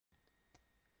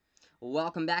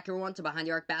Welcome back everyone to Behind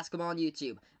the Arc Basketball on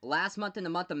YouTube. Last month in the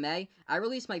month of May, I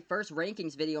released my first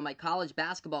rankings video on my college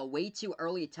basketball way too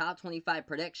early top 25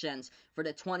 predictions for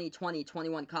the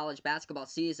 2020-21 college basketball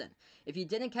season. If you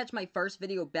didn't catch my first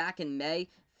video back in May,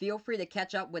 feel free to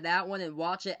catch up with that one and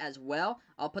watch it as well.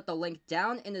 I'll put the link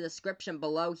down in the description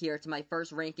below here to my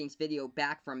first rankings video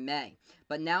back from May.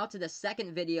 But now to the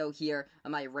second video here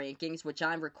of my rankings, which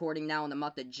I'm recording now in the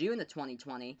month of June of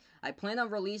 2020. I plan on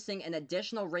releasing an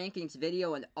additional rankings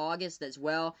video in August as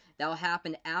well. That will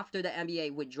happen after the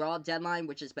NBA Withdrawal Deadline,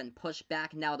 which has been pushed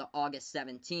back now to August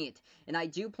 17th. And I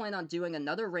do plan on doing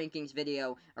another rankings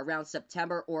video around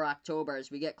September or October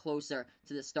as we get closer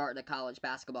to the start of the college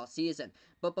basketball season.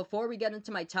 But before we get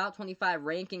into my top 25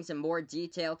 rankings in more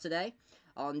detail today,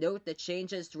 I'll note the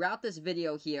changes throughout this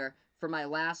video here for my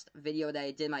last video that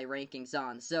I did my rankings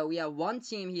on. So we have one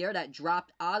team here that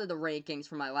dropped out of the rankings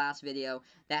for my last video.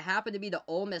 That happened to be the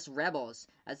Ole Miss Rebels,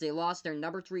 as they lost their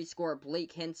number 3 scorer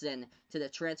Blake Hinson to the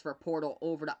transfer portal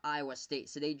over to Iowa State.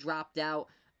 So they dropped out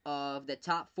of the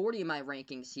top 40 of my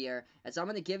rankings here, as I'm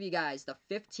going to give you guys the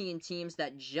 15 teams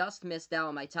that just missed out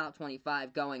on my top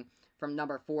 25 going from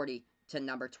number 40 to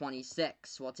number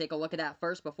 26. We'll take a look at that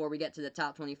first before we get to the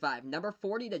top 25. Number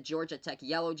 40, the Georgia Tech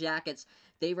Yellow Jackets.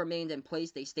 They remained in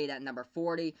place. They stayed at number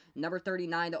 40. Number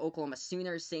 39, the Oklahoma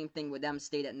Sooners. Same thing with them,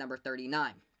 stayed at number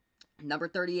 39. Number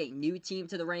 38, new team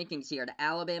to the rankings here, the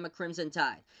Alabama Crimson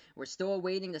Tide. We're still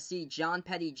waiting to see John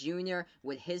Petty Jr.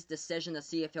 with his decision to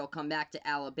see if he'll come back to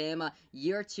Alabama.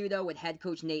 Year 2, though, with head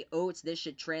coach Nate Oates, this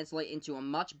should translate into a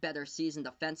much better season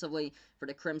defensively for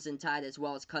the Crimson Tide, as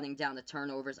well as cutting down the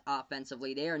turnovers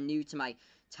offensively. They are new to my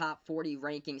top 40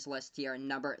 rankings list here,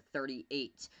 number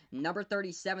 38. Number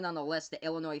 37 on the list, the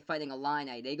Illinois Fighting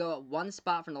Illini. They go at one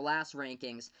spot from the last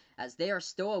rankings, as they are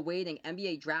still awaiting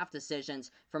NBA draft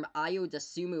decisions from Ayo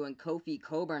Dosunmu and Kofi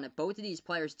Cockburn. If both of these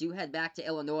players do head back to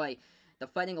Illinois, the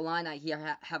Fighting Illini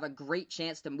here have a great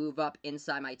chance to move up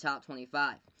inside my top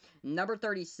 25. Number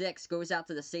 36 goes out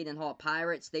to the Seton Hall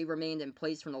Pirates. They remained in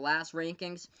place from the last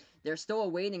rankings. They're still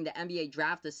awaiting the NBA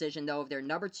draft decision, though, of their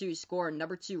number 2 scorer,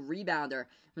 number 2 rebounder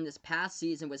from this past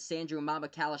season was Sandro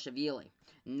Mamukelashvili.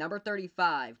 Number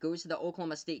 35 goes to the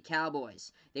Oklahoma State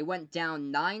Cowboys. They went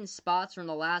down 9 spots from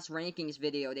the last rankings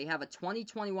video. They have a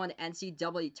 2021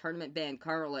 NCAA tournament ban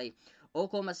currently.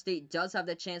 Oklahoma State does have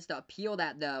the chance to appeal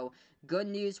that, though. Good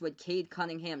news with Cade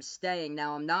Cunningham staying.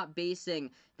 Now, I'm not basing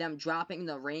them dropping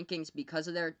the rankings because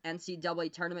of their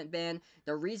NCAA tournament ban.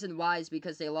 The reason why is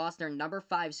because they lost their number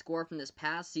 5 scorer from this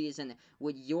past season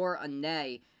with Yor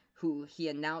Ane, who he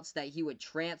announced that he would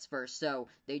transfer. So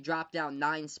they dropped down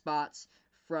 9 spots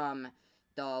from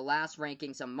the last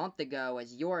rankings a month ago,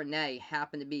 as Yor Ane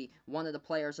happened to be one of the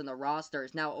players on the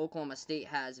rosters. Now Oklahoma State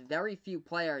has very few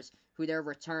players who they're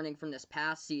returning from this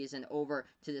past season over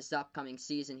to this upcoming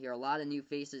season here. A lot of new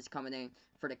faces coming in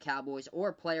for the Cowboys,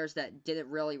 or players that didn't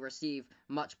really receive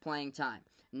much playing time.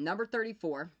 Number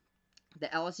 34, the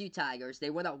LSU Tigers. They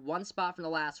went up 1 spot from the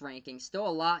last ranking. Still a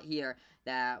lot here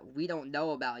that we don't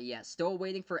know about yet. Still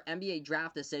waiting for NBA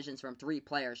draft decisions from 3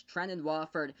 players: Trendon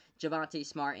Watford, Javonte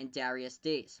Smart, and Darius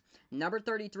Days. Number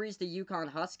 33 is the UConn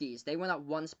Huskies. They went up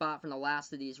 1 spot from the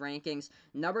last of these rankings.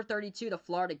 Number 32, the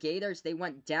Florida Gators. They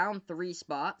went down 3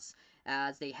 spots,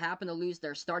 as they happen to lose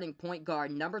their starting point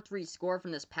guard, number 3 scorer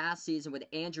from this past season with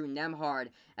Andrew Nembhard,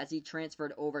 as he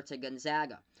transferred over to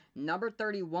Gonzaga. Number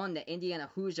 31, the Indiana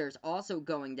Hoosiers, also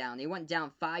going down. They went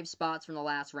down 5 spots from the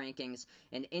last rankings,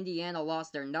 and Indiana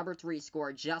lost their number 3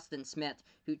 scorer, Justin Smith,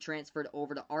 who transferred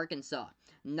over to Arkansas.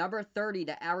 Number 30,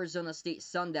 the Arizona State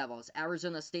Sun Devils.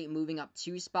 Arizona State moving up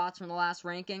 2 spots from the last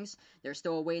rankings. They're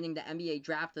still awaiting the NBA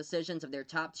draft decisions of their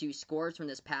top 2 scorers from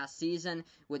this past season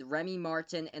with Remy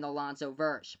Martin and Alonzo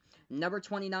Verge. Number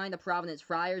 29, the Providence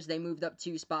Friars. They moved up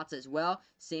 2 spots as well,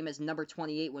 same as number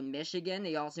 28 with Michigan.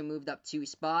 They also moved up 2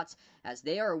 spots, as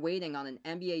they are waiting on an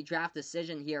NBA draft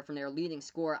decision here from their leading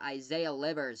scorer, Isaiah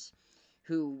Livers,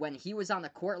 who, when he was on the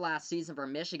court last season for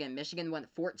Michigan, Michigan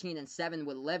went 14-7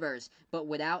 with Livers, but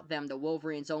without them, the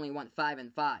Wolverines only went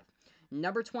 5-5.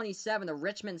 Number 27, the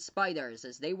Richmond Spiders,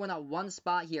 as they went up 1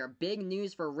 spot here. Big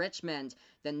news for Richmond.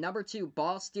 The number 2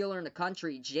 ball stealer in the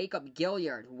country, Jacob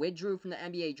Gilyard, withdrew from the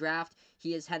NBA draft.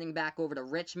 He is heading back over to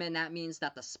Richmond. That means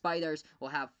that the Spiders will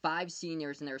have 5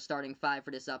 seniors in their starting 5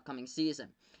 for this upcoming season.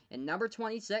 And number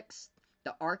 26,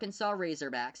 the Arkansas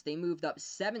Razorbacks. They moved up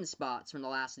 7 spots from the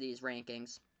last of these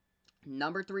rankings.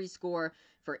 Number 3 scorer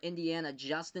for Indiana,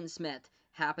 Justin Smith,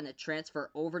 happened to transfer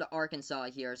over to Arkansas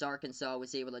here, as Arkansas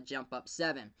was able to jump up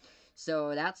 7.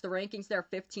 So that's the rankings there.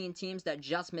 15 teams that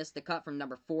just missed the cut from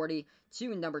number 40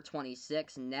 to number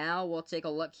 26. Now we'll take a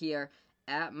look here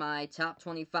at my top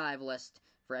 25 list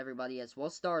for everybody as we'll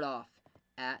start off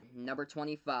at number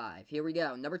 25. Here we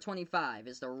go. Number 25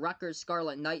 is the Rutgers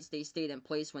Scarlet Knights. They stayed in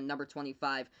place when number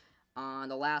 25 on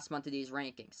the last month of these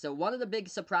rankings. So one of the big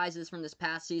surprises from this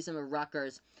past season with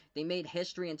Rutgers, they made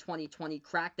history in 2020,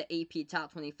 cracked the AP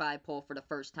Top 25 poll for the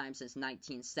first time since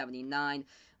 1979,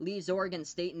 leaves Oregon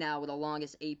State now with the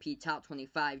longest AP Top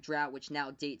 25 drought, which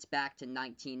now dates back to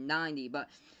 1990. But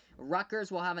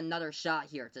Rutgers will have another shot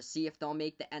here to see if they'll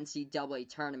make the NCAA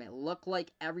tournament. Looked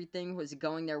like everything was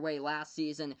going their way last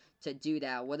season to do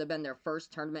that. Would have been their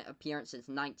first tournament appearance since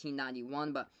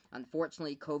 1991, but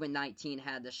unfortunately COVID-19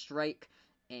 had to strike,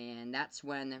 and that's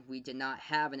when we did not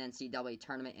have an NCAA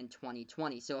tournament in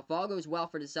 2020. So if all goes well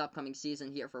for this upcoming season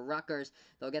here for Rutgers,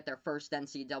 they'll get their first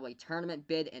NCAA tournament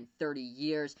bid in 30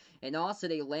 years. And also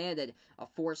they landed a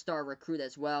 4-star recruit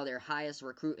as well, their highest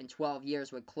recruit in 12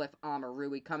 years with Cliff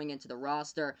Omoruyi coming into the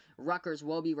roster. Rutgers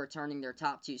will be returning their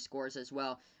top 2 scores as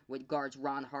well with guards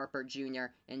Ron Harper Jr.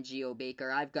 and Geo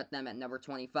Baker. I've got them at number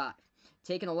 25.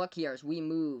 Taking a look here as we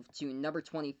move to number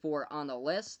 24 on the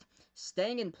list,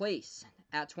 staying in place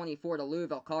at 24, the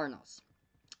Louisville Cardinals.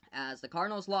 As the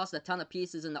Cardinals lost a ton of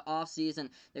pieces in the offseason,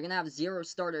 they're going to have 0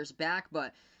 starters back,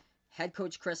 but head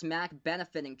coach Chris Mack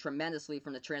benefiting tremendously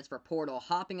from the transfer portal,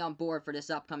 hopping on board for this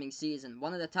upcoming season.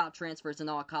 One of the top transfers in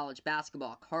all college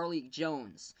basketball, Carlik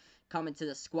Jones, coming to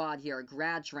the squad here, a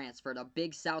grad transfer, the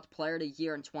Big South Player of the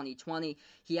Year in 2020.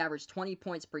 He averaged 20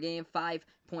 points per game,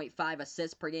 5.5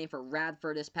 assists per game for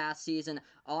Radford this past season.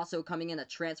 Also coming in a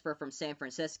transfer from San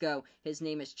Francisco, his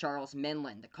name is Charles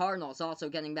Minlin. The Cardinals also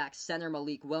getting back center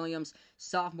Malik Williams,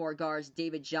 sophomore guards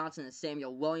David Johnson and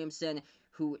Samuel Williamson,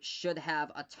 who should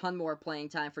have a ton more playing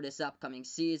time for this upcoming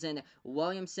season.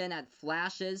 Williamson had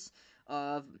flashes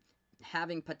of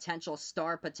having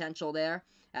star potential there,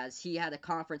 as he had a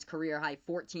conference career-high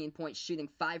 14 points, shooting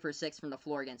 5 for 6 from the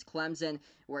floor against Clemson,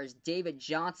 whereas David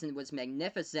Johnson was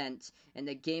magnificent in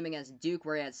the game against Duke,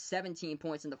 where he had 17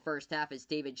 points in the first half, as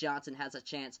David Johnson has a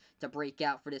chance to break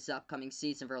out for this upcoming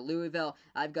season for Louisville.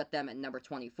 I've got them at number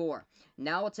 24.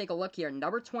 Now we'll take a look here.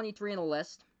 Number 23 on the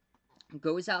list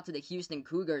goes out to the Houston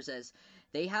Cougars, as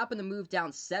they happen to move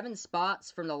down 7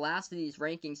 spots from the last of these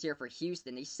rankings here for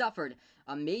Houston. They suffered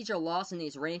a major loss in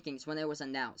these rankings when it was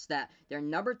announced that their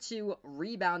number 2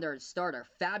 rebounder and starter,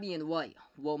 Fabian White,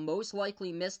 will most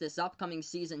likely miss this upcoming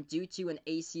season due to an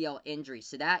ACL injury.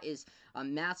 So that is a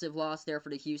massive loss there for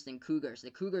the Houston Cougars.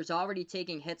 The Cougars already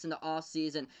taking hits in the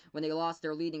offseason when they lost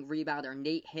their leading rebounder,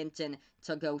 Nate Hinton,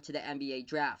 to go to the NBA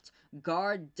Draft.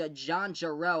 Guard DeJon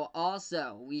Jarreau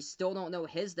also, we still don't know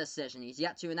his decision. He's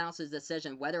yet to announce his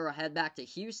decision whether he'll head back to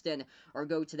Houston or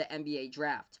go to the NBA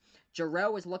Draft.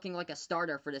 Jarreau is looking like a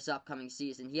starter for this upcoming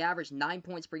season. He averaged 9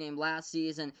 points per game last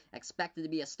season, expected to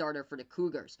be a starter for the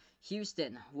Cougars.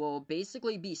 Houston will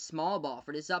basically be small ball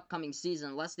for this upcoming season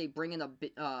unless they bring in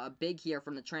a big here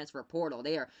from the transfer portal.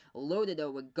 They are loaded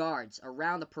though with guards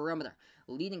around the perimeter.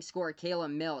 Leading scorer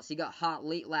Caleb Mills, he got hot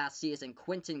late last season.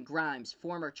 Quentin Grimes,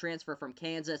 former transfer from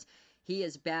Kansas, he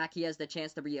is back. He has the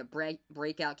chance to be a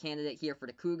breakout candidate here for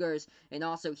the Cougars. And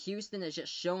also, Houston has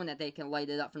just shown that they can light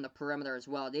it up from the perimeter as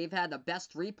well. They've had the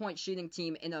best three-point shooting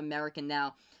team in America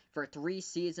now for 3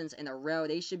 seasons in a row.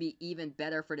 They should be even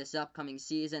better for this upcoming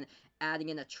season, adding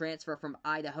in a transfer from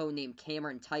Idaho named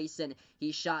Cameron Tyson.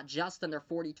 He shot just under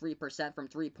 43% from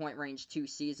three-point range 2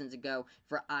 seasons ago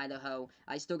for Idaho.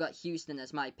 I still got Houston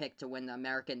as my pick to win the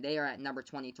American. They are at number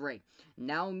 23.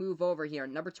 Now we'll move over here.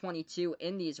 Number 22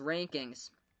 in these rankings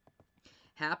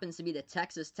happens to be the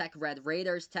Texas Tech Red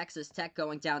Raiders. Texas Tech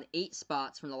going down 8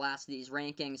 spots from the last of these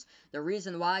rankings. The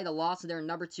reason why, the loss of their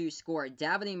number 2 scorer,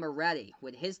 Davide Moretti,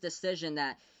 with his decision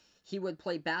that he would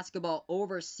play basketball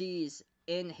overseas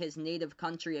in his native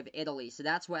country of Italy. So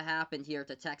that's what happened here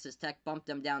to Texas Tech, bumped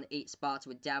them down 8 spots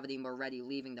with Davide Moretti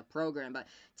leaving the program. But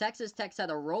Texas Tech's had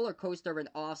a roller coaster of an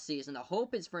offseason. The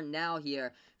hope is for now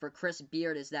here for Chris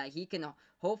Beard is that he can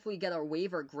hopefully get a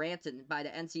waiver granted by the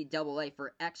NCAA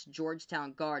for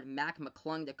ex-Georgetown guard Mac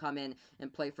McClung to come in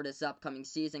and play for this upcoming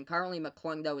season. Currently,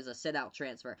 McClung, though, is a sit-out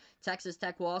transfer. Texas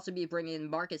Tech will also be bringing in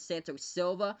Marcus Santos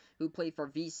Silva, who played for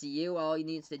VCU. All he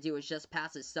needs to do is just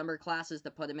pass his summer classes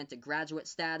to put him into graduate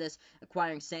status.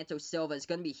 Acquiring Santos Silva is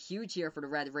going to be huge here for the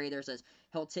Red Raiders, as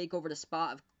he'll take over the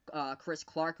spot of Chris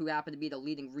Clark, who happened to be the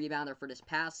leading rebounder for this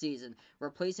past season.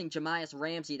 Replacing Jamias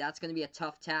Ramsey, that's going to be a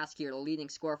tough task here, the leading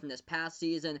scorer from this past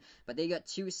season, but they got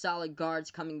 2 solid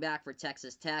guards coming back for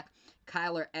Texas Tech.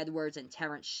 Kyler Edwards and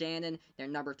Terrence Shannon, they're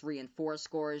number 3 and 4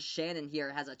 scorers. Shannon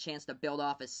here has a chance to build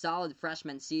off a solid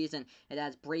freshman season. It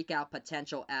has breakout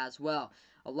potential as well.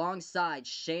 Alongside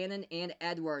Shannon and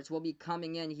Edwards will be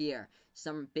coming in here.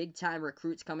 Some big-time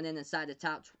recruits coming in inside the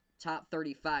top top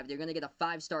 35. They're going to get a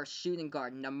 5-star shooting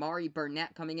guard, Namari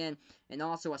Burnett, coming in, and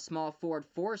also a small forward,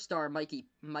 4-star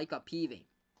Micah Peavy.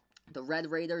 The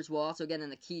Red Raiders will also get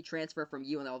in a key transfer from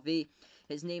UNLV.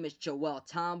 His name is Joel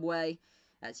Tomway,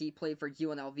 as he played for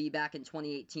UNLV back in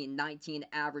 2018-19,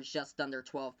 averaged just under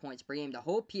 12 points per game. The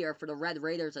hope here for the Red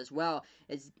Raiders as well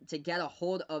is to get a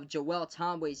hold of Joel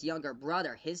Tomway's younger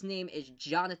brother. His name is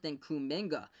Jonathan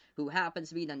Kuminga, who happens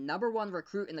to be the #1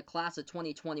 recruit in the class of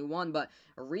 2021, but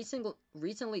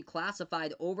recently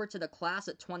classified over to the class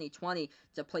of 2020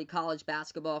 to play college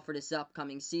basketball for this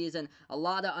upcoming season. A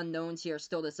lot of unknowns here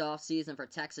still this offseason for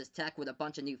Texas Tech, with a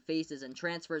bunch of new faces and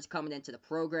transfers coming into the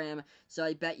program. So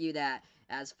I bet you that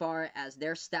as far as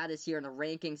their status here in the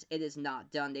rankings, it is not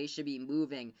done. They should be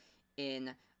moving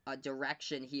in a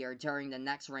direction here during the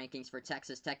next rankings for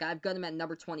Texas Tech. I've got them at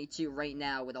number 22 right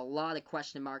now, with a lot of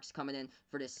question marks coming in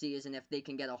for this season if they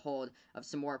can get a hold of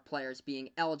some more players being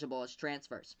eligible as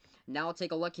transfers. Now I'll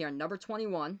take a look here at number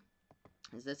 21.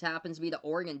 As this happens to be the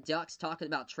Oregon Ducks, talking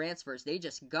about transfers. They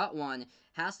just got one.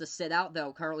 Has to sit out,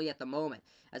 though, currently at the moment.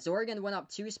 As Oregon went up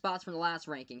 2 spots from the last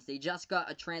rankings, they just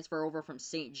got a transfer over from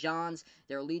St. John's.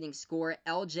 Their leading scorer,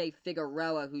 LJ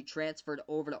Figueroa, who transferred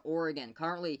over to Oregon.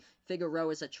 Currently,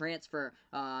 Figueroa is a transfer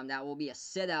that will be a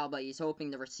sit-out, but he's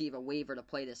hoping to receive a waiver to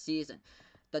play this season.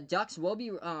 The Ducks will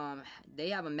be,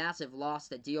 they have a massive loss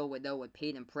to deal with, though, with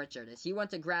Peyton Pritchard, as he went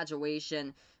to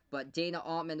graduation, but Dana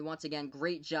Altman, once again,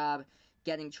 great job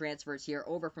getting transfers here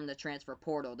over from the transfer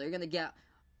portal. They're going to get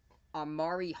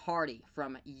Amari Hardy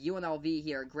from UNLV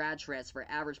here, grad transfer,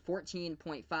 averaged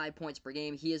 14.5 points per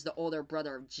game. He is the older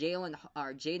brother of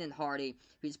Jaden Hardy,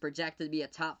 who's projected to be a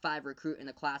top 5 recruit in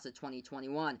the class of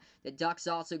 2021. The Ducks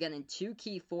also getting 2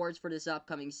 key forwards for this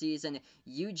upcoming season.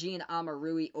 Eugene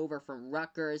Amarui over from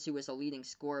Rutgers, who was a leading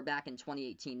scorer back in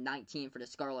 2018-19 for the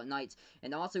Scarlet Knights,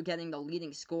 and also getting the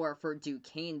leading scorer for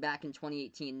Duquesne back in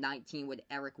 2018-19 with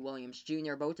Eric Williams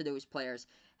Jr. Both of those players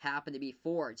happen to be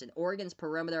forwards. And Oregon's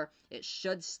perimeter, it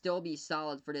should still be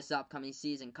solid for this upcoming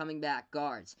season. Coming back,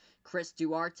 guards, Chris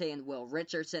Duarte and Will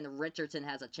Richardson. Richardson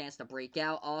has a chance to break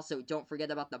out. Also, don't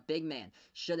forget about the big man.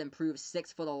 Should improve,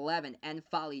 6'11",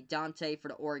 N'Faly Dante for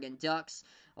the Oregon Ducks,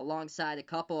 alongside a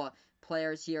couple of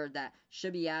players here that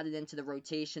should be added into the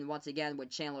rotation once again with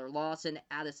Chandler Lawson,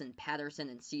 Addison Patterson,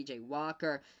 and CJ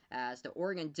Walker, as the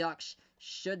Oregon Ducks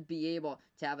should be able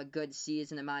to have a good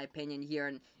season, in my opinion, here.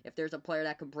 And if there's a player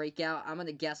that could break out, I'm going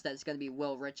to guess that it's going to be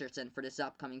Will Richardson for this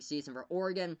upcoming season. For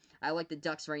Oregon, I like the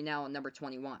Ducks right now on number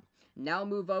 21. Now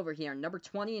move over here. Number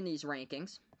 20 in these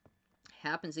rankings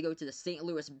happens to go to the St.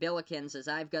 Louis Billikens, as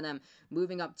I've got them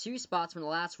moving up 2 spots from the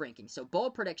last ranking. So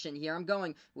bold prediction here, I'm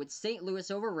going with St.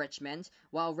 Louis over Richmond.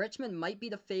 While Richmond might be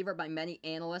the favorite by many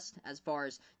analysts as far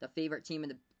as the favorite team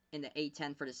in the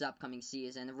A-10 for this upcoming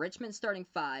season, Richmond starting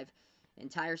 5,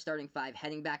 entire starting 5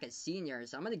 heading back as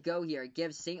seniors. I'm going to go here,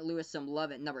 give St. Louis some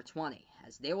love at number 20,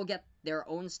 as they will get their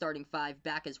own starting 5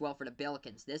 back as well for the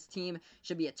Billikens. This team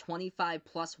should be a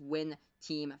 25-plus win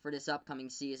team for this upcoming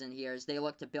season here, as they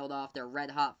look to build off their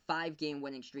red-hot 5-game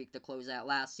winning streak to close out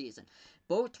last season.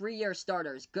 Both 3-year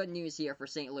starters, good news here for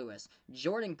St. Louis.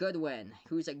 Jordan Goodwin,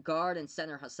 who's a guard, and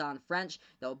center Hassan French,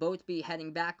 they'll both be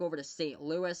heading back over to St.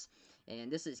 Louis.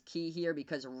 And this is key here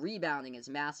because rebounding is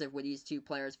massive with these 2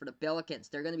 players for the Billikens.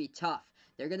 They're going to be tough.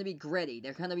 They're going to be gritty.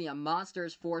 They're going to be a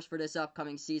monstrous force for this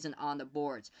upcoming season on the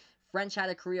boards. French had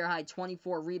a career-high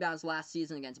 24 rebounds last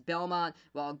season against Belmont,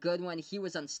 while Goodwin, he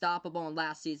was unstoppable in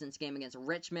last season's game against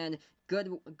Richmond.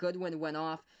 Goodwin went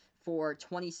off for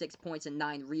 26 points and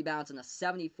 9 rebounds in a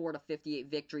 74-58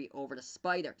 victory over the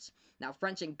Spiders. Now,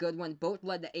 French and Goodwin both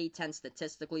led the A-10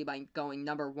 statistically by going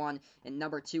number 1 and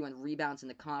number 2 in rebounds in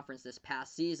the conference this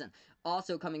past season.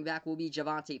 Also coming back will be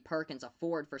Javonte Perkins, a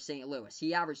forward for St. Louis.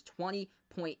 He averaged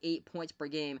 20.8 points per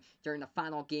game during the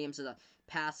final games of the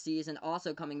past season.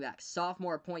 Also coming back,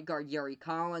 sophomore point guard Yuri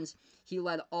Collins. He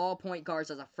led all point guards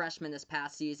as a freshman this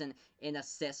past season in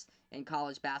assists in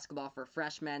college basketball for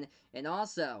freshmen. And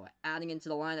also, adding into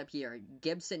the lineup here,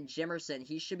 Gibson Jimerson.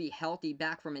 He should be healthy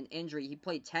back from an injury. He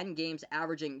played 10 games,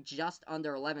 averaging just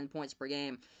under 11 points per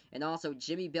game. And also,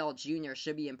 Jimmy Bell Jr.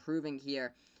 should be improving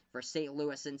here for St.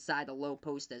 Louis inside the low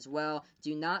post as well.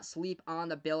 Do not sleep on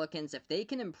the Billikens. If they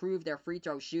can improve their free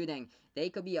throw shooting, they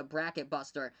could be a bracket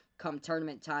buster come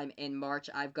tournament time in March.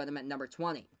 I've got them at number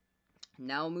 20.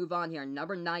 Now we'll move on here.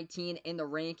 Number 19 in the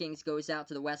rankings goes out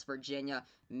to the West Virginia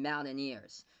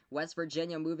Mountaineers. West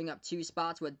Virginia moving up 2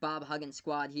 spots with Bob Huggins'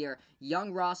 squad here.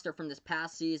 Young roster from this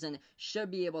past season,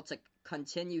 should be able to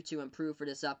continue to improve for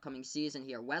this upcoming season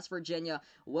here. West Virginia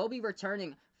will be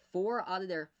returning 4 out of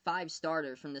their 5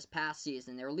 starters from this past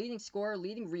season. Their leading scorer,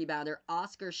 leading rebounder,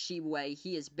 Oscar Tshiebwe,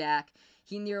 he is back.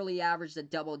 He nearly averaged a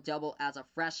double-double as a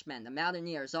freshman. The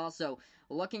Mountaineers also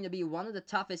looking to be one of the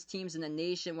toughest teams in the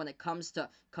nation when it comes to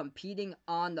competing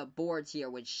on the boards here,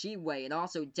 with Sheway and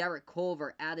also Derek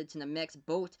Culver added to the mix.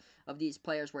 Both of these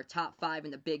players were top 5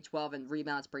 in the Big 12 in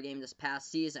rebounds per game this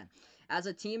past season. As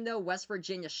a team, though, West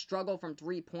Virginia struggled from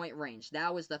three-point range.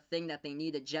 That was the thing that they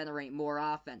need to generate more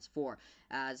offense for,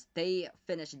 as they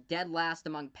finished dead last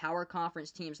among power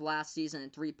conference teams last season in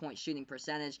three-point shooting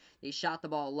percentage. They shot the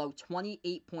ball a low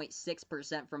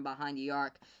 28.6% from behind the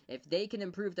arc. If they can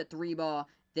improve the three ball,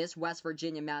 this West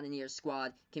Virginia Mountaineers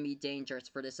squad can be dangerous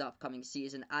for this upcoming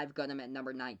season. I've got them at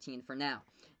number 19 for now.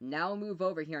 Now we'll move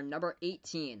over here. Number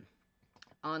 18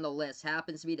 on the list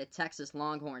happens to be the Texas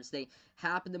Longhorns. They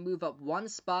happen to move up one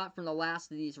spot from the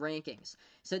last of these rankings.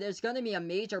 So there's going to be a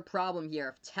major problem here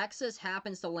if Texas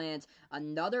happens to land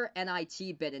another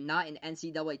NIT bid and not an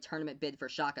NCAA tournament bid for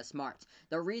Shaka Smart.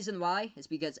 The reason why is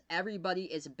because everybody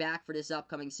is back for this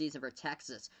upcoming season for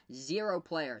Texas. 0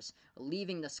 players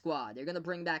leaving the squad. They're going to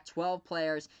bring back 12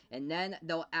 players, and then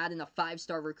they'll add in a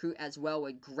 5-star recruit as well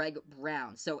with Greg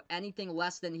Brown. So anything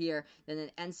less than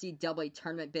an NCAA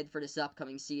tournament bid for this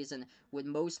upcoming season would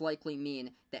most likely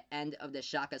mean the end of the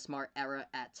Shaka Smart era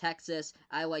at Texas.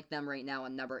 I like them right now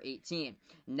on number 18.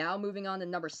 Now moving on to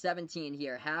number 17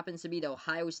 here happens to be the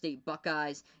Ohio State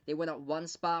Buckeyes. They went up one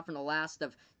spot from the last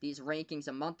of these rankings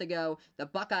a month ago. The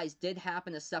Buckeyes did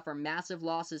happen to suffer massive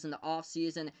losses in the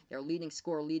offseason. Their leading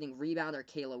scorer, leading rebounder,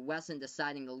 Caleb Wesson,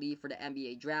 deciding to leave for the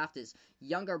NBA draft. His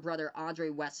younger brother, Andre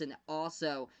Wesson,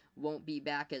 also won't be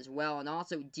back as well. And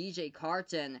also DJ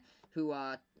Carton, who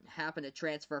happened to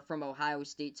transfer from Ohio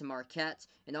State to Marquette,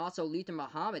 and also Luther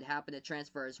Muhammad happened to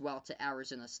transfer as well to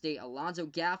Arizona State. Alonzo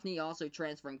Gaffney also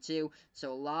transferring too,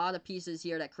 so a lot of pieces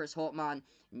here that Chris Holtmann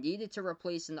needed to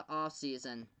replace in the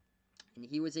offseason, and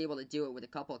he was able to do it with a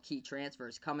couple of key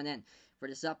transfers coming in for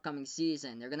this upcoming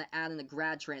season. They're going to add in a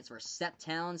grad transfer,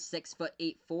 Seton,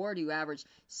 6'8" forward, who averaged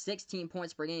 16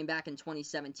 points per game back in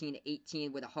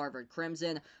 2017-18 with the Harvard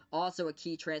Crimson. Also a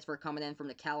key transfer coming in from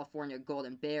the California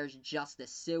Golden Bears,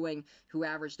 Justice Suing, who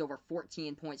averaged over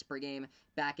 14 points per game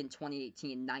back in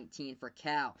 2018-19 for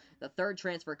Cal. The third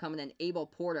transfer coming in, Abel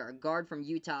Porter, a guard from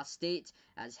Utah State,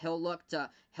 as he'll look to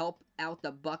help out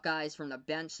the Buckeyes from the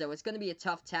bench. So it's going to be a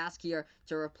tough task here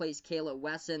to replace Caleb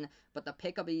Wesson, but the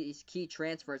pickup of these key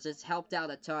transfers has helped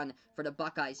out a ton for the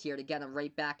Buckeyes here to get them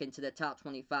right back into the top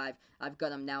 25. I've got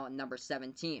them now at number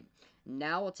 17.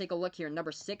 Now we'll take a look here.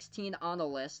 Number 16 on the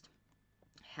list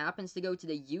happens to go to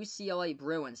the UCLA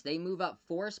Bruins. They move up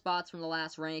 4 spots from the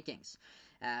last rankings.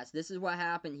 As this is what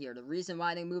happened here. The reason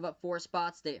why they move up 4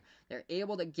 spots, they're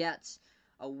able to get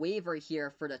a waiver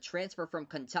here for the transfer from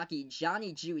Kentucky,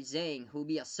 Johnny Juzang, who will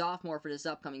be a sophomore for this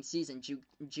upcoming season.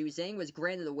 Juzang was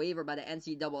granted a waiver by the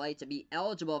NCAA to be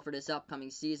eligible for this upcoming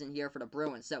season here for the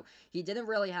Bruins. So he didn't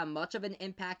really have much of an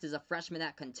impact as a freshman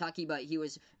at Kentucky, but he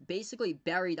was basically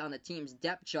buried on the team's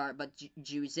depth chart. But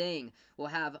Juzang will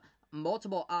have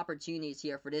multiple opportunities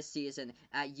here for this season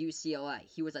at UCLA.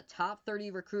 He was a top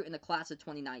 30 recruit in the class of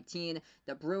 2019.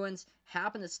 The Bruins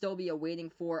happen to still be awaiting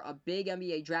for a big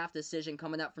NBA draft decision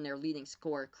coming up from their leading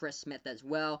scorer, Chris Smith, as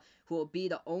well, who will be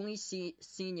the only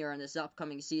senior in this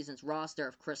upcoming season's roster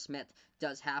if Chris Smith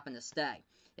does happen to stay.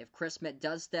 If Chris Smith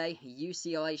does stay,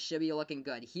 UCLA should be looking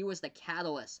good. He was the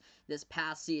catalyst this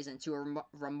past season to a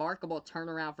remarkable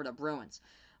turnaround for the Bruins.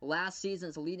 Last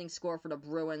season's leading scorer for the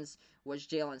Bruins was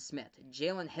Jalen Smith.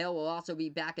 Jalen Hill will also be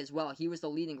back as well. He was the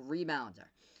leading rebounder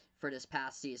for this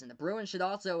past season. The Bruins should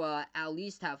also at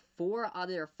least have 4 out of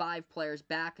their 5 players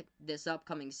back this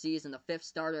upcoming season. The 5th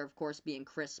starter, of course, being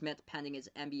Chris Smith, pending his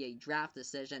NBA draft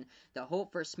decision. The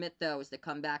hope for Smith, though, is to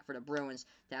come back for the Bruins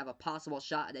to have a possible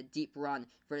shot at a deep run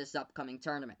for this upcoming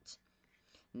tournament.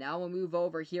 Now we'll move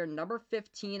over here. Number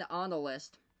 15 on the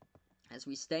list, as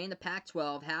we stay in the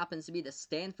Pac-12, happens to be the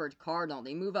Stanford Cardinal.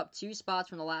 They move up 2 spots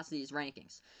from the last of these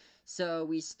rankings. So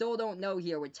we still don't know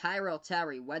here with Tyrell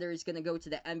Terry whether he's going to go to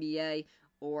the NBA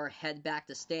or head back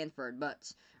to Stanford.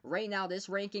 But right now, this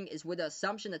ranking is with the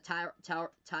assumption of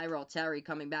Tyrell Terry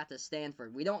coming back to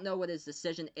Stanford. We don't know what his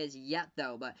decision is yet,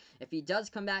 though. But if he does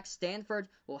come back, Stanford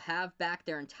will have back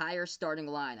their entire starting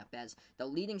lineup, as the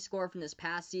leading scorer from this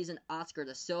past season, Oscar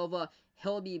da Silva,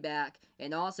 he'll be back.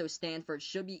 And also Stanford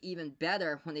should be even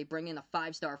better when they bring in a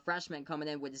 5-star freshman coming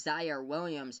in with Zaire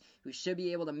Williams, who should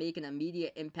be able to make an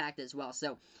immediate impact as well.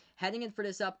 So heading in for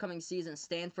this upcoming season,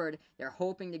 Stanford, they're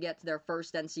hoping to get to their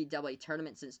first NCAA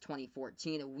tournament since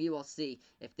 2014. We will see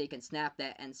if they can snap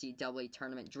that NCAA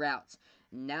tournament drought.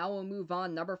 Now we'll move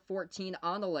on. Number 14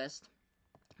 on the list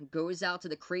goes out to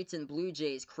the Creighton Blue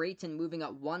Jays. Creighton moving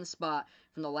up one spot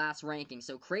from the last ranking.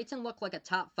 So Creighton looked like a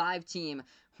top 5 team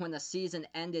when the season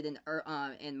ended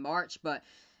in March, but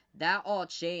that all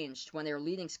changed when their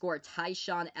leading scorer,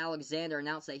 Tyshawn Alexander,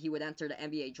 announced that he would enter the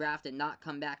NBA draft and not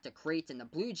come back to Creighton. The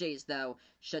Blue Jays, though,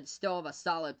 should still have a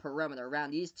solid perimeter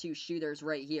around these two shooters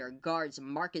right here. Guards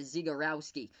Marcus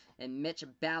Zagorowski and Mitch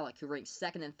Ballack, who ranked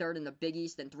 2nd and 3rd in the Big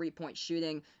East in three-point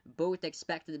shooting, both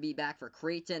expected to be back for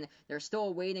Creighton. They're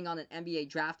still waiting on an NBA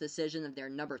draft decision of their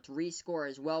number 3 scorer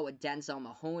as well with Denzel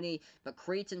Mahoney, but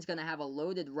Creighton's going to have a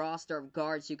loaded roster of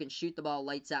guards who can shoot the ball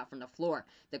lights out from the floor.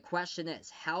 The question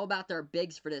is, how about their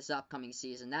bigs for this upcoming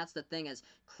season? That's the thing, as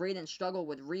Creighton struggled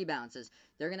with rebounds, is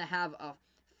they're going to have a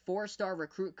 4-star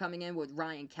recruit coming in with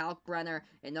Ryan Kalkbrenner,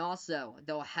 and also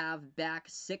they'll have back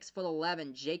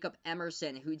 6'11" Jacob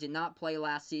Emerson, who did not play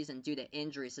last season due to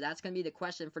injury. So that's going to be the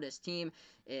question for this team,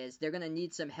 is they're going to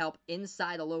need some help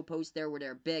inside a low post there with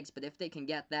their bigs, but if they can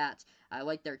get that, I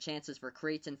like their chances for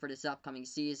Creighton for this upcoming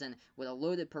season with a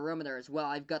loaded perimeter as well.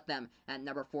 I've got them at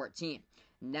number 14.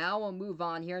 Now we'll move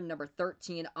on here. Number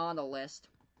 13 on the list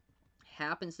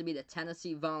happens to be the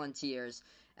Tennessee Volunteers,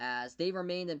 as they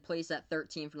remained in place at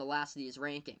 13 for the last of these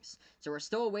rankings. So we're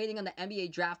still waiting on the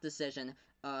NBA draft decision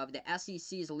of the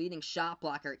SEC's leading shot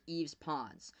blocker, Yves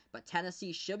Pons. But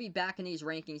Tennessee should be back in these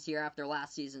rankings here after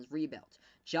last season's rebuild.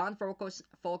 John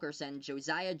Fulkerson,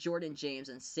 Josiah Jordan-James,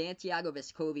 and Santiago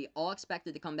Vescovi all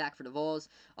expected to come back for the Vols.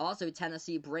 Also,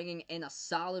 Tennessee bringing in a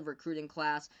solid recruiting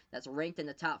class that's ranked in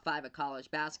the top 5 of college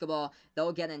basketball.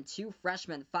 They'll get in 2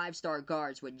 freshman 5-star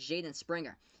guards with Jaden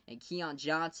Springer and Keon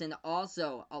Johnson,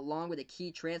 also along with a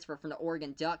key transfer from the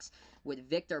Oregon Ducks with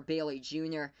Victor Bailey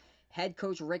Jr. Head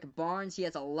coach Rick Barnes, he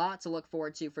has a lot to look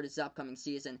forward to for this upcoming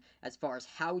season as far as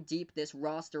how deep this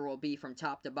roster will be from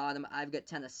top to bottom. I've got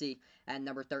Tennessee at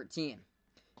number 13.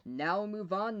 Now we'll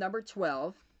move on. Number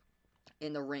 12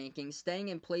 in the rankings, staying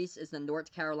in place, is the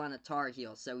North Carolina Tar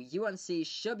Heels. So UNC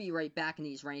should be right back in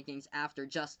these rankings after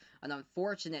just an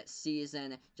unfortunate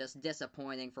season, just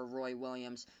disappointing for Roy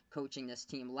Williams coaching this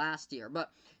team last year.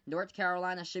 But North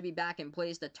Carolina should be back in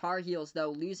place. The Tar Heels,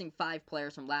 though, losing 5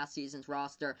 players from last season's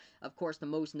roster. Of course, the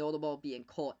most notable being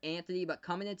Cole Anthony, but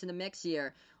coming into the mix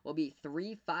here will be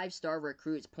 3 5-star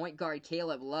recruits. Point guard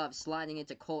Caleb Love sliding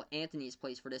into Cole Anthony's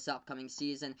place for this upcoming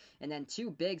season, and then 2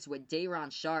 bigs with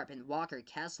Day'Ron Sharp and Walker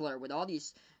Kessler. With all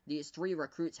these 3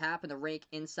 recruits happen to rank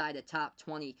inside the top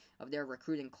 20 of their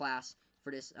recruiting class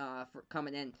for this for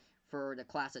coming in for the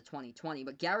class of 2020.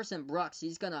 But Garrison Brooks,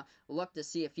 he's going to look to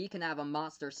see if he can have a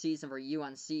monster season for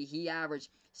UNC. He averaged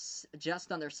just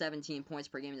under 17 points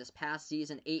per game this past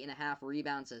season, 8.5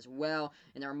 rebounds as well.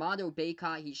 And Armando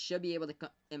Bacot, he should be able to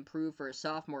improve for his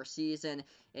sophomore season,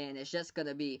 and it's just going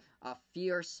to be a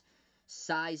fierce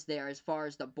size there as far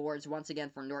as the boards. Once again,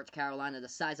 for North Carolina, the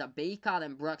size of Bacot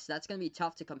and Brooks, that's going to be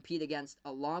tough to compete against,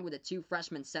 along with the 2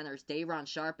 freshman centers, Day'Ron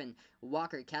Sharp and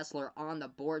Walker Kessler, on the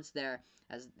boards there,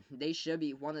 as they should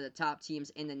be one of the top teams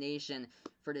in the nation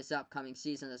for this upcoming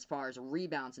season as far as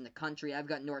rebounds in the country. I've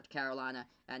got North Carolina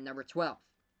at number 12.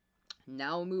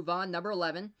 Now we'll move on. Number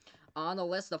 11 on the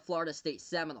list, the Florida State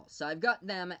Seminoles. So I've got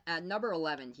them at number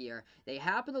 11 here. They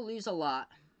happen to lose a lot,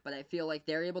 but I feel like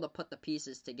they're able to put the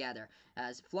pieces together,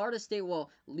 as Florida State will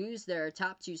lose their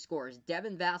top 2 scorers,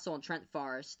 Devin Vassell and Trent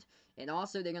Forrest, and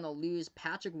also they're going to lose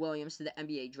Patrick Williams to the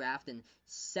NBA draft, and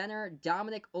center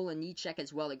Dominic Olejniczak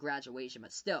as well to graduation.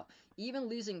 But still, even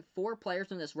losing 4 players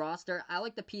from this roster, I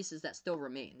like the pieces that still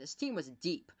remain. This team was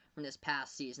deep from this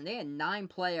past season. They had 9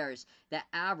 players that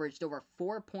averaged over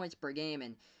 4 points per game,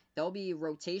 and they'll be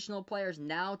rotational players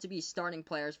now to be starting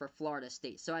players for Florida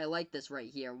State. So I like this right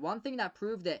here. One thing that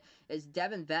proved it is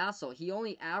Devin Vassell. He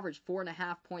only averaged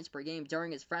 4.5 points per game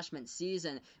during his freshman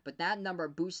season, but that number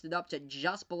boosted up to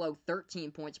just below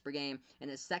 13 points per game in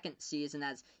his second season,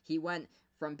 as he went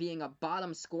from being a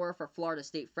bottom scorer for Florida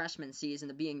State freshman season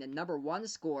to being the number 1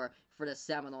 scorer for the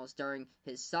Seminoles during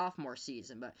his sophomore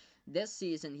season. But this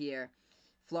season here,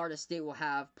 Florida State will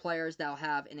have players that will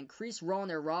have an increased role in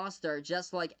their roster,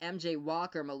 just like MJ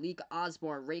Walker, Malik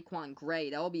Osborne, Raekwon Gray.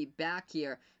 They'll be back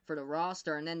here for the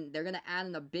roster, and then they're going to add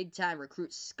in a big-time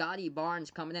recruit, Scotty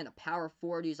Barnes, coming in, a power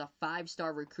forward. He's a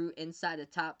 5-star recruit inside the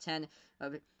top 10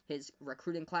 of his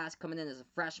recruiting class, coming in as a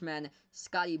freshman.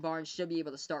 Scotty Barnes should be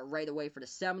able to start right away for the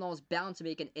Seminoles, bound to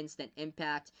make an instant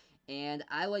impact. And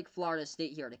I like Florida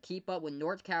State here to keep up with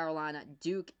North Carolina,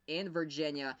 Duke, and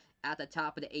Virginia at the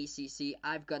top of the ACC.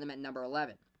 I've got them at number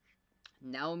 11.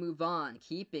 Now we'll move on,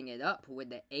 keeping it up with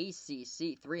the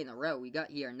ACC, 3 in a row. We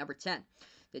got here number 10.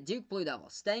 The Duke Blue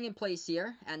Devils staying in place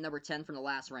here at number 10 from the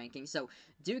last ranking. So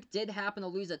Duke did happen to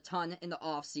lose a ton in the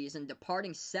offseason,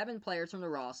 departing 7 players from the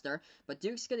roster. But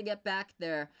Duke's going to get back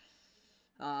there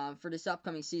for this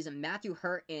upcoming season. Matthew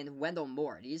Hurt and Wendell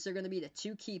Moore. These are going to be the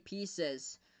 2 key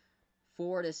pieces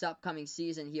for this upcoming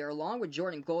season here, along with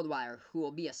Jordan Goldwire, who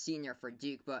will be a senior for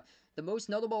Duke. But the most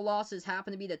notable losses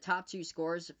happen to be the top 2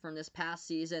 scorers from this past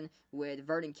season, with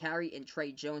Vernon Carey and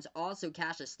Trey Jones. Also,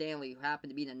 Cassius Stanley, who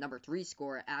happened to be the number 3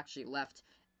 scorer, actually left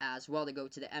as well to go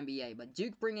to the NBA. But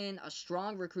Duke bringing in a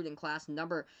strong recruiting class,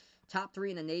 top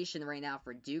 3 in the nation right now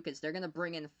for Duke, as they're going to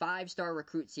bring in 5-star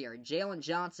recruits here. Jalen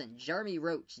Johnson, Jeremy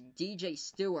Roach, DJ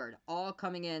Stewart, all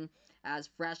coming in as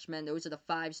freshmen. Those are the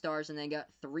 5 stars, and they got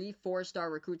 3 4-star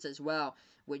recruits as well,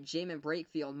 with Jamin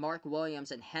Brakefield, Mark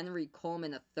Williams, and Henry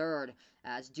Coleman III,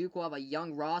 as Duke will have a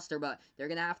young roster, but they're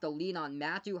going to have to lean on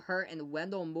Matthew Hurt and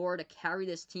Wendell Moore to carry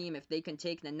this team if they can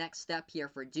take the next step here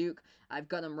for Duke. I've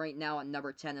got them right now at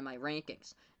number 10 in my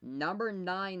rankings. Number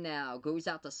 9 now goes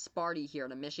out to Sparty here,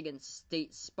 the Michigan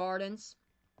State Spartans,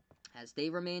 as they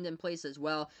remained in place as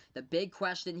well. The big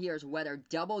question here is whether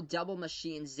double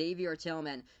machine Xavier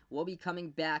Tillman will be coming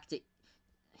back to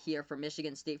here for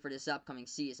Michigan State for this upcoming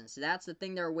season. So that's the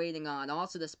thing they're waiting on.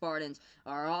 Also, the Spartans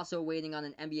are also waiting on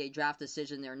an NBA draft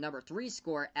decision. Their number 3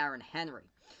 scorer, Aaron Henry.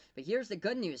 But here's the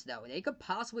good news, though. They could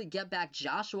possibly get back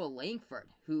Joshua Langford,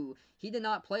 who he did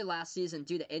not play last season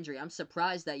due to injury. I'm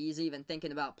surprised that he's even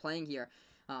thinking about playing here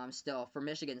still for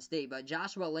Michigan State. But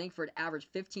Joshua Langford averaged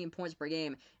 15 points per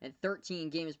game in 13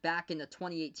 games back in the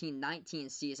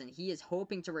 2018-19 season. He is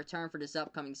hoping to return for this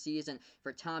upcoming season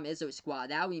for Tom Izzo's squad.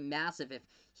 That would be massive if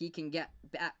he can get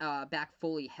back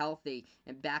fully healthy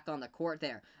and back on the court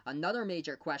there. Another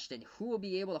major question, who will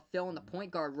be able to fill in the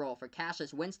point guard role for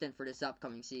Cassius Winston for this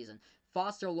upcoming season?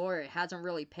 Foster Loyer hasn't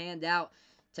really panned out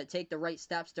to take the right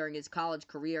steps during his college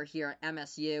career here at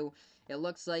MSU. It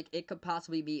looks like it could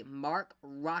possibly be Mark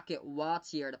Rocket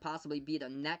Watts here to possibly be the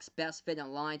next best fit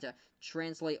in line to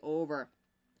translate over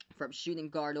from shooting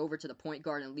guard over to the point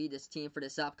guard and lead this team for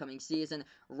this upcoming season.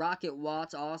 Rocket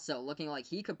Watts also looking like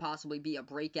he could possibly be a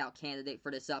breakout candidate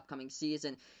for this upcoming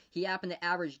season. He happened to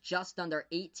average just under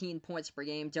 18 points per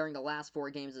game during the last 4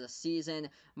 games of the season.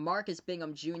 Marcus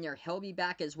Bingham Jr., he'll be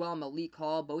back as well. Malik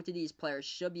Hall, both of these players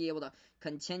should be able to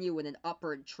continue with an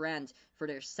upward trend for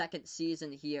their second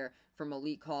season here for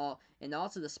Malik Hall. And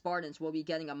also the Spartans will be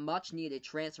getting a much-needed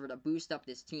transfer to boost up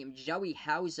this team. Joey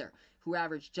Hauser, who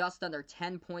averaged just under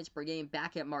 10 points per game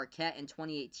back at Marquette in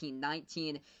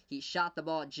 2018-19. He shot the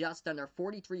ball just under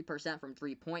 43% from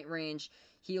three-point range.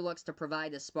 He looks to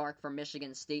provide a spark for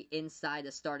Michigan State inside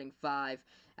the starting 5,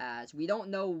 as we don't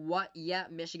know what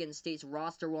yet Michigan State's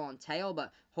roster will entail,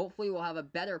 but hopefully we'll have a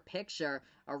better picture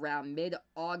around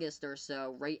mid-August or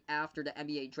so, right after the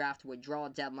NBA Draft Withdrawal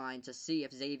Deadline, to see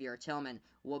if Xavier Tillman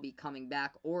will be coming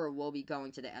back or will be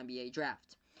going to the NBA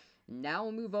Draft. Now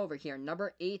we'll move over here.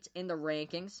 Number 8 in the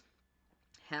rankings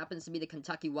happens to be the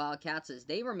Kentucky Wildcats, as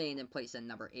they remain in place at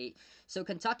number 8. So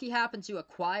Kentucky happened to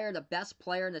acquire the best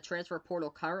player in the transfer portal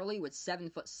currently, with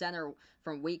 7-foot center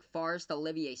from Wake Forest,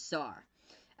 Olivier Sarr.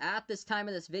 At this time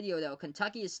of this video, though,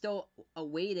 Kentucky is still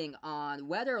awaiting on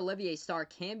whether Olivier Sarr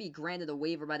can be granted a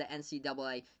waiver by the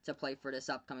NCAA to play for this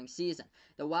upcoming season.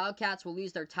 The Wildcats will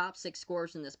lose their top 6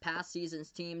 scorers in this past season's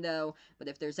team, though, but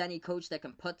if there's any coach that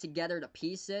can put together the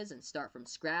pieces and start from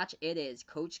scratch, it is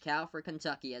Coach Cal for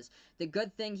Kentucky. As the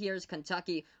good thing here is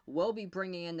Kentucky will be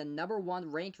bringing in the number 1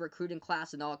 ranked recruiting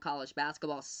class in all college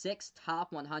basketball, 6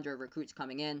 top 100 recruits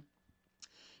coming in.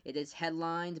 It is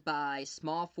headlined by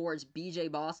small forwards B.J.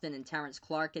 Boston and Terrence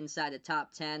Clark inside the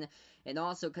top 10. And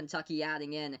also Kentucky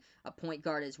adding in a point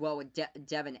guard as well with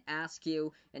Devin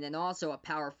Askew. And then also a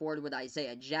power forward with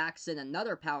Isaiah Jackson,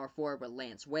 another power forward with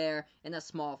Lance Ware, and a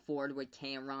small forward with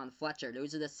Cameron Fletcher.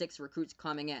 Those are the 6 recruits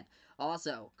coming in.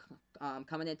 Also,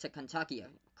 coming into Kentucky,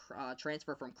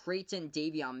 transfer from Creighton,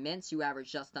 Davion Mintz, who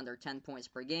averaged just under 10 points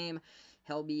per game.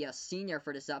 He'll be a senior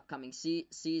for this upcoming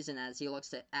season as he looks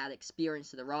to add experience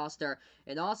to the roster.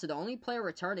 And also, the only player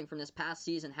returning from this past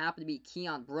season happened to be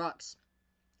Keon Brooks,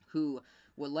 who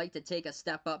would like to take a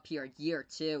step up here year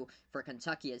 2 for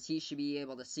Kentucky, as he should be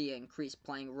able to see an increased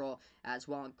playing role as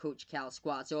well in Coach Cal's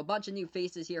squad. So a bunch of new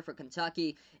faces here for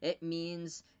Kentucky. It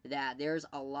means that there's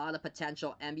a lot of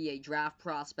potential NBA draft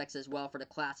prospects as well for the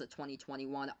class of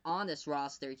 2021 on this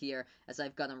roster here, as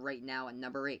I've got them right now at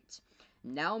number 8.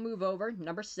 Now move over,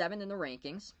 number 7 in the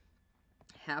rankings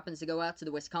happens to go out to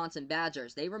the Wisconsin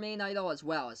Badgers. They remain idle as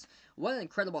well. As what an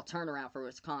incredible turnaround for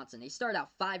Wisconsin. They started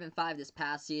out 5-5 this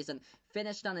past season,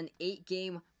 finished on an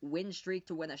 8-game win streak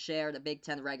to win a share of the Big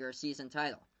Ten regular season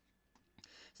title.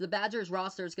 So the Badgers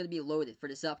roster is going to be loaded for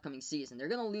this upcoming season. They're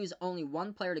going to lose only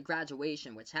one player to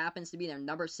graduation, which happens to be their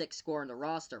number 6 scorer in the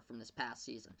roster from this past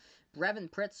season. Brevin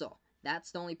Pritzel.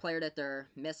 That's the only player that they're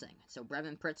missing. So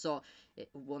Brevin Pritzel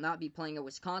will not be playing at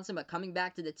Wisconsin, but coming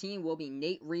back to the team will be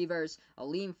Nate Reavers,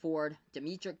 Aleem Ford,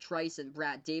 Demetric Trice, and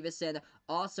Brad Davison.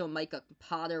 Also, Micah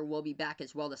Potter will be back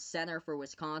as well, the center for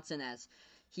Wisconsin, as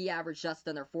he averaged just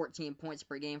under 14 points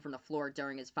per game from the floor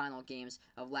during his final games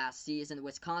of last season.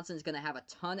 Wisconsin's going to have a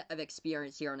ton of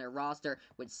experience here on their roster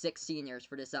with 6 seniors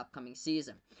for this upcoming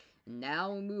season.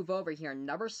 Now we move over here.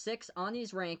 Number 6 on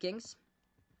these rankings.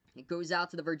 It goes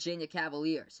out to the Virginia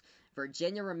Cavaliers.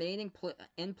 Virginia remaining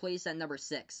in place at number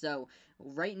 6. So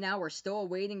right now we're still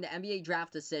awaiting the NBA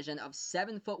draft decision of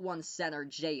 7'1" center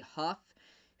Jay Huff,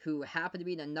 who happened to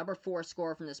be the number 4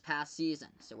 scorer from this past season.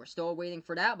 So we're still waiting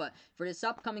for that, but for this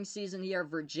upcoming season here,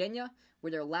 Virginia,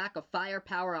 with their lack of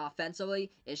firepower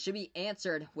offensively, it should be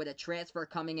answered with a transfer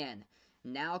coming in.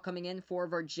 Now coming in for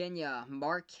Virginia,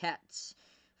 Marquette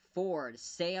Ford,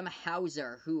 Sam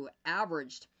Hauser, who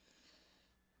averaged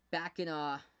back in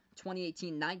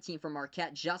 2018-19 for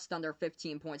Marquette just under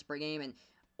 15 points per game and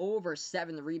over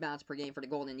 7 rebounds per game for the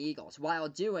Golden Eagles. While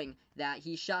doing that,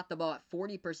 he shot the ball at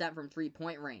 40% from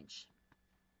three-point range.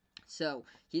 So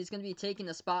he's going to be taking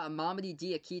the spot of Mamadi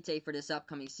Diakite for this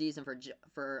upcoming season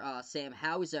for Sam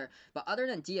Hauser. But other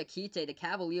than Diakite, the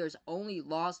Cavaliers only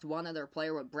lost one other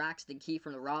player with Braxton Key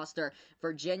from the roster.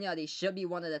 Virginia, they should be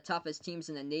one of the toughest teams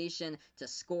in the nation to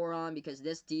score on because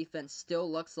this defense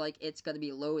still looks like it's going to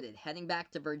be loaded. Heading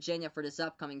back to Virginia for this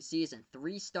upcoming season,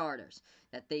 3 starters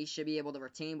that they should be able to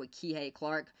retain with Kihei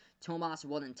Clark, Tomas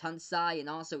Wodantunsai, and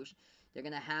also they're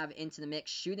going to have into the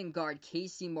mix shooting guard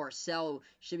Casey Marcel.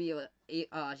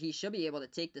 He should be able to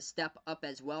take the step up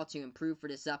as well to improve for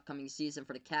this upcoming season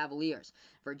for the Cavaliers.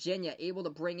 Virginia able to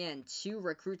bring in 2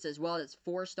 recruits as well as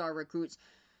 4-star recruits,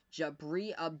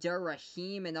 Jabri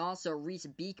Abdur-Rahim and also Reese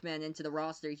Beekman into the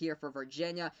roster here for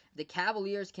Virginia. The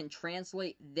Cavaliers can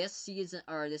translate this season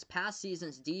or this past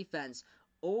season's defense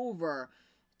over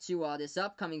to this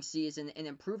upcoming season and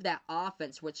improve that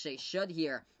offense, which they should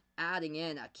here. Adding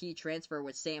in a key transfer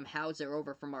with Sam Hauser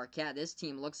over from Marquette, this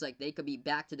team looks like they could be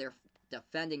back to their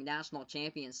defending national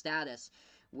champion status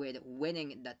with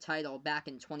winning the title back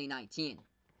in 2019.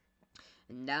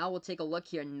 And now we'll take a look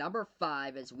here, number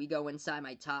 5, as we go inside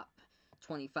my top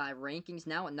 25 rankings.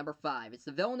 Now at number 5, it's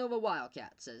the Villanova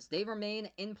Wildcats, as they remain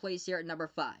in place here at number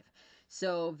 5.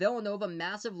 So Villanova,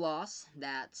 massive loss,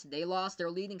 that they lost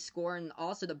their leading scorer and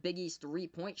also the Big East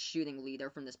 3-point shooting leader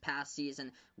from this past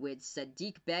season with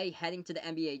Saddiq Bey heading to the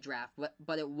NBA draft,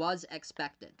 but it was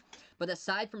expected. But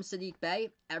aside from Saddiq Bey,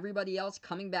 everybody else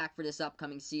coming back for this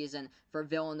upcoming season for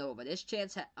Villanova. This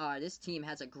team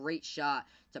has a great shot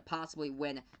to possibly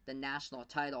win the national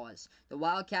title, as the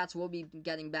Wildcats will be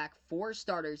getting back 4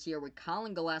 starters here with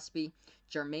Colin Gillespie,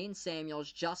 Jermaine Samuels,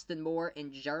 Justin Moore,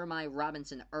 and Jeremiah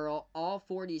Robinson Earl. All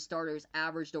 4 of these starters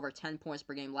averaged over 10 points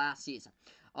per game last season.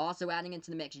 Also adding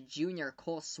into the mix, junior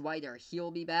Cole Swider.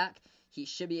 He'll be back. He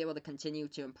should be able to continue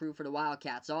to improve for the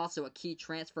Wildcats. Also a key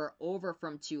transfer over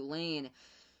from Tulane.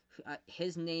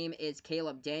 His name is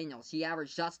Caleb Daniels. He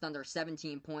averaged just under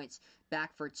 17 points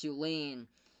back for Tulane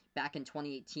back in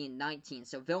 2018-19.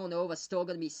 So Villanova still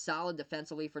going to be solid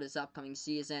defensively for this upcoming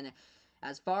season.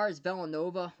 As far as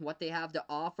Villanova, what they have to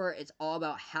offer, it's all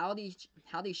about how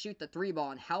they shoot the 3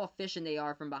 ball and how efficient they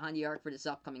are from behind the arc for this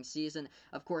upcoming season.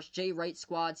 Of course, Jay Wright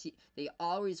squads, they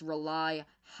always rely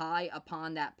high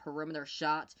upon that perimeter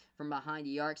shot from behind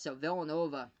the arc. So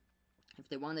Villanova, if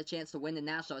they want a chance to win the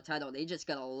national title, they just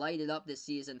got to light it up this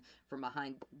season from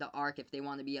behind the arc if they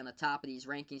want to be on the top of these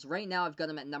rankings. Right now, I've got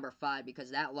them at number 5 because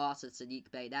that loss at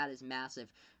Saddiq Bey, that is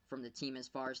massive from the team as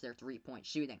far as their 3-point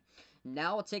shooting.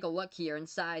 Now we'll take a look here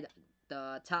inside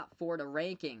the top 4 to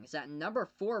rankings. At number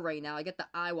 4 right now, I get the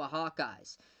Iowa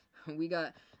Hawkeyes. We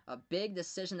got a big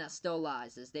decision that still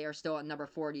lies, as they are still at number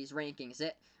 4 of these rankings.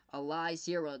 It lies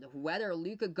here with whether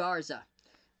Luka Garza,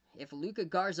 if Luka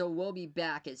Garza will be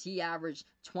back, as he averaged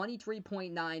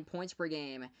 23.9 points per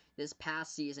game this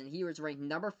past season. He was ranked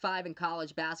number 5 in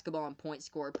college basketball in points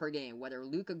scored per game. Whether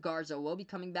Luka Garza will be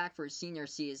coming back for his senior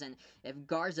season. If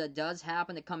Garza does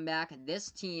happen to come back,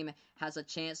 this team has a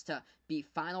chance to be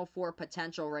Final Four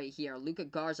potential right here. Luka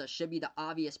Garza should be the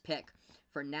obvious pick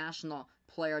for National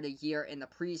Player of the Year in the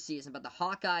preseason, but the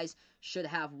Hawkeyes should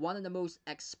have one of the most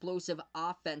explosive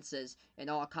offenses in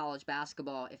all college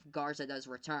basketball if Garza does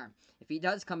return. If he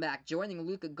does come back, joining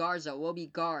Luka Garza will be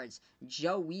guards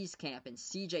Joe Wieskamp and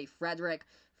CJ Frederick.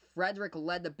 Frederick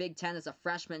led the Big Ten as a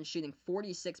freshman, shooting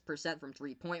 46% from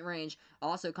 3-point range.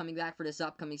 Also coming back for this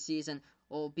upcoming season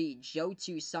will be Joe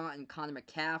Toussaint and Connor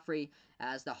McCaffrey,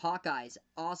 as the Hawkeyes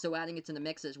also adding it to the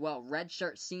mix as well.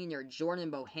 Redshirt senior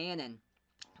Jordan Bohannon,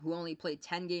 who only played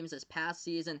 10 games this past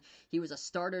season. He was a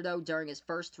starter, though, during his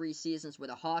first 3 seasons with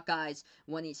the Hawkeyes.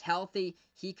 When he's healthy,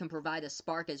 he can provide a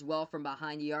spark as well from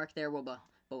behind the arc there with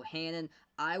Bohannon.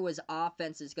 Iowa's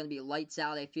offense is going to be lights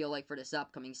out, I feel like, for this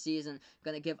upcoming season.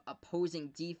 Going to give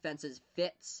opposing defenses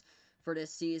fits for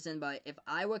this season, but if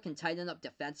Iowa can tighten up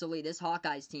defensively, this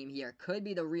Hawkeyes team here could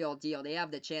be the real deal. They have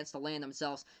the chance to land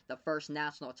themselves the first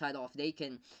national title if they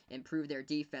can improve their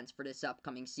defense for this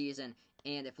upcoming season,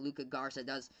 and if Luka Garza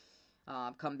does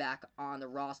come back on the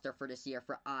roster for this year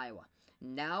for Iowa.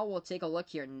 Now we'll take a look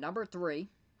here. Number 3,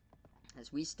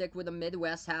 as we stick with the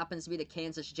Midwest, happens to be the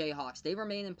Kansas Jayhawks. They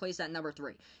remain in place at number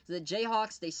 3. So the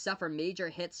Jayhawks, they suffer major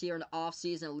hits here in the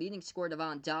offseason. Leading scorer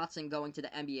Devon Dotson going to the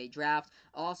NBA draft.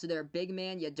 Also their big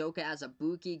man Udoka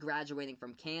Azubuike graduating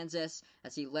from Kansas,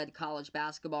 as he led college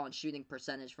basketball in shooting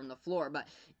percentage from the floor. But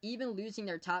even losing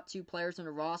their top 2 players on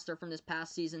the roster from this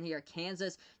past season here,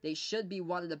 Kansas, they should be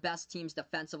one of the best teams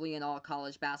defensively in all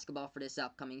college basketball for this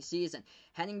upcoming season.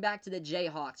 Heading back to the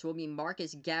Jayhawks will be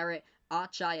Marcus Garrett,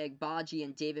 Ochai Agbaji,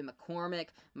 and David McCormick.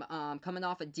 Coming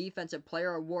off a Defensive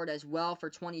Player Award as well for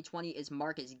 2020 is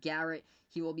Marcus Garrett.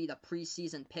 He will be the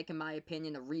preseason pick, in my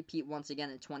opinion, to repeat once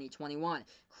again in 2021.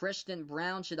 Christian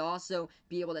Brown should also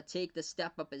be able to take the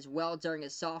step up as well during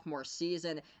his sophomore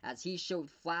season, as he showed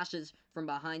flashes from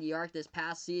behind the arc this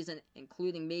past season,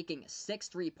 including making 6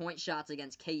 3-point shots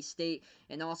against K-State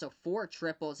and also 4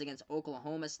 triples against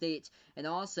Oklahoma State, and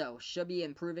also should be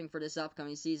improving for this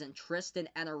upcoming season. Tristan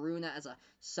Enaruna as a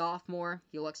sophomore,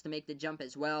 he looks to make the jump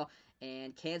as well.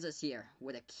 And Kansas here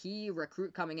with a key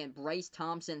recruit coming in, Bryce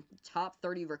Thompson, top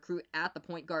 30 recruit at the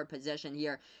point guard position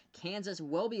here. Kansas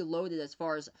will be loaded as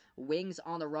far as wings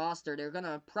on the roster. They're going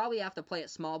to probably have to play at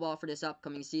small ball for this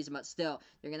upcoming season, but still,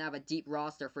 they're going to have a deep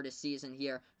roster for this season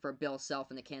here for Bill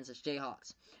Self and the Kansas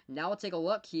Jayhawks. Now we'll take a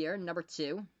look here, number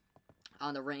 2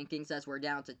 on the rankings, as we're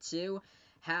down to 2.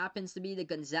 Happens to be the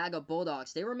Gonzaga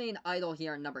Bulldogs. They remain idle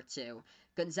here in number 2.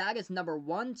 Gonzaga's number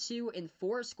 1, 2, and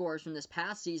 4 scorers from this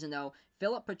past season, though,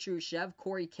 Philip Petrusev,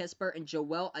 Corey Kispert, and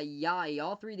Joel Ayayi.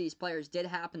 All 3 of these players did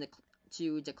happen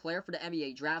to declare for the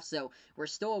NBA draft, so we're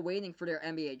still awaiting for their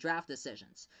NBA draft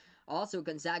decisions. Also,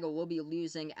 Gonzaga will be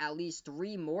losing at least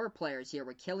 3 more players here,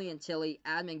 with Killian Tilly,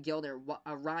 Admon Gilder,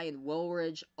 Ryan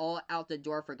Woolridge, all out the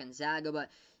door for Gonzaga, but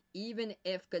even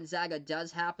if Gonzaga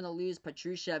does happen to lose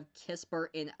Petrusev, Kispert,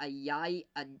 and Ayayi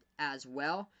as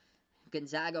well,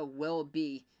 Gonzaga will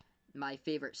be my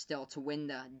favorite still to win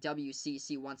the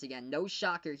WCC once again. No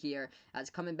shocker here, as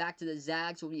coming back to the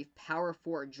Zags will be power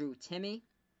forward Drew Timme.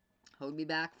 He'll be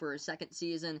back for a second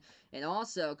season, and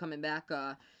also coming back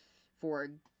for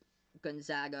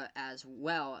Gonzaga as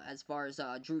well, as far as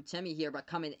Drew Timme here. But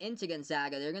coming into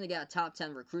Gonzaga, they're going to get a top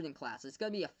 10 recruiting class. It's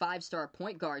going to be a 5-star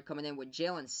point guard coming in with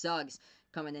Jalen Suggs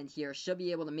coming in here. Should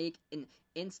be able to make an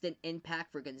instant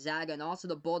impact for Gonzaga. And also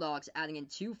the Bulldogs adding in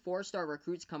 2 4-star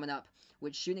recruits coming up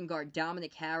with shooting guard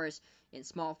Dominic Harris and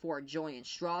small forward Julian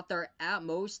Strother. At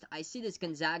most, I see this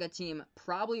Gonzaga team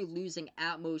probably losing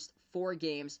at most 4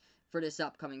 games for this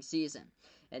upcoming season.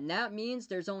 And that means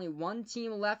there's only one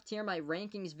team left here in my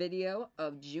rankings video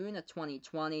of June of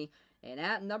 2020. And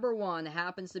at number 1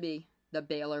 happens to be the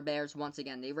Baylor Bears once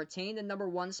again. They retained the number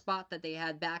 1 spot that they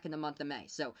had back in the month of May.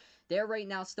 So they're right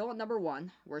now still at number 1.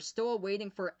 We're still waiting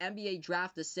for NBA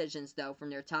draft decisions, though, from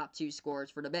their top 2 scorers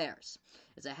for the Bears.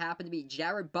 As it happened to be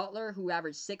Jared Butler, who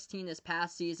averaged 16 this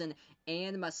past season,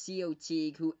 and Maseo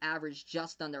Teague, who averaged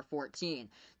just under 14.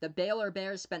 The Baylor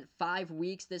Bears spent 5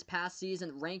 weeks this past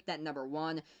season ranked at number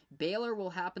 1. Baylor will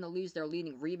happen to lose their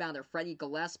leading rebounder, Freddie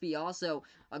Gillespie, also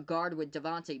a guard with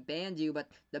Devontae Bandu, but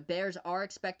the Bears are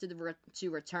expected to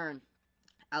return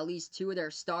at least 2 of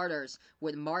their starters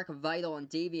with Mark Vital and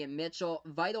Davian Mitchell.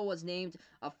 Vital was named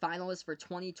a finalist for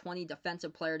 2020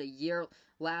 Defensive Player of the Year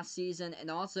last season, and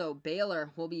also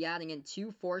Baylor will be adding in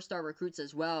 2 4-star recruits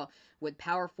as well, with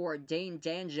power forward Dane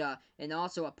Danja and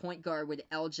also a point guard with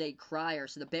LJ Cryer.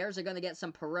 So the Bears are going to get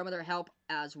some perimeter help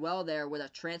as well there with a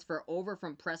transfer over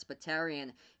from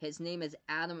Presbyterian. His name is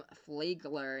Adam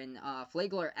Flagler, and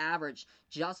Flagler averaged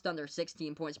just under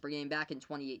 16 points per game back in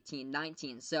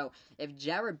 2018-19. So if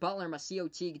Jared Butler and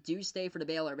Maseo Teague do stay for the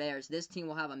Baylor Bears, this team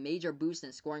will have a major boost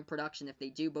in scoring production if they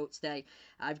do both stay.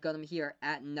 I've got them here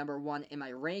at number 1 in my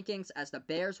rankings, as the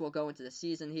Bears will go into the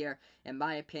season here, in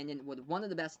my opinion, with one of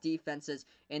the best defenses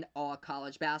in all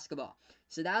college basketball.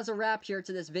 So that's a wrap here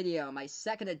to this video, my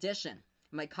second edition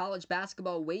my college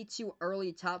basketball way too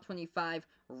early top 25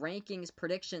 rankings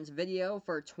predictions video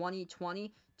for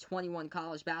 2020-21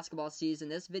 college basketball season.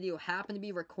 This video happened to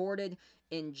be recorded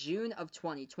in June of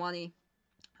 2020.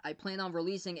 I plan on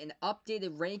releasing an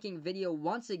updated ranking video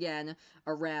once again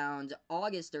around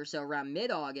August or so, around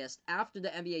mid-August, after the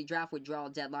NBA Draft Withdrawal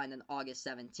Deadline on August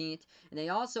 17th. And I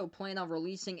also plan on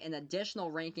releasing an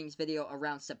additional rankings video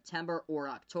around September or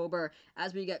October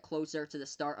as we get closer to the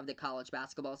start of the college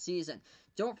basketball season.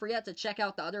 Don't forget to check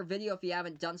out the other video if you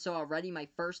haven't done so already, my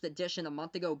first edition a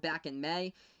month ago back in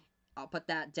May. I'll put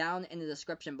that down in the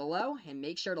description below, and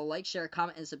make sure to like, share,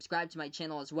 comment, and subscribe to my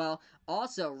channel as well.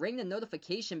 Also, ring the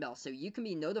notification bell so you can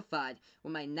be notified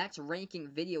when my next ranking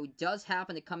video does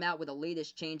happen to come out with the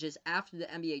latest changes after the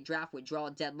NBA Draft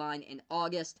Withdrawal Deadline in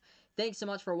August. Thanks so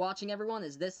much for watching, everyone,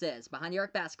 as this is Behind the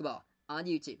Arc Basketball on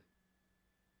YouTube.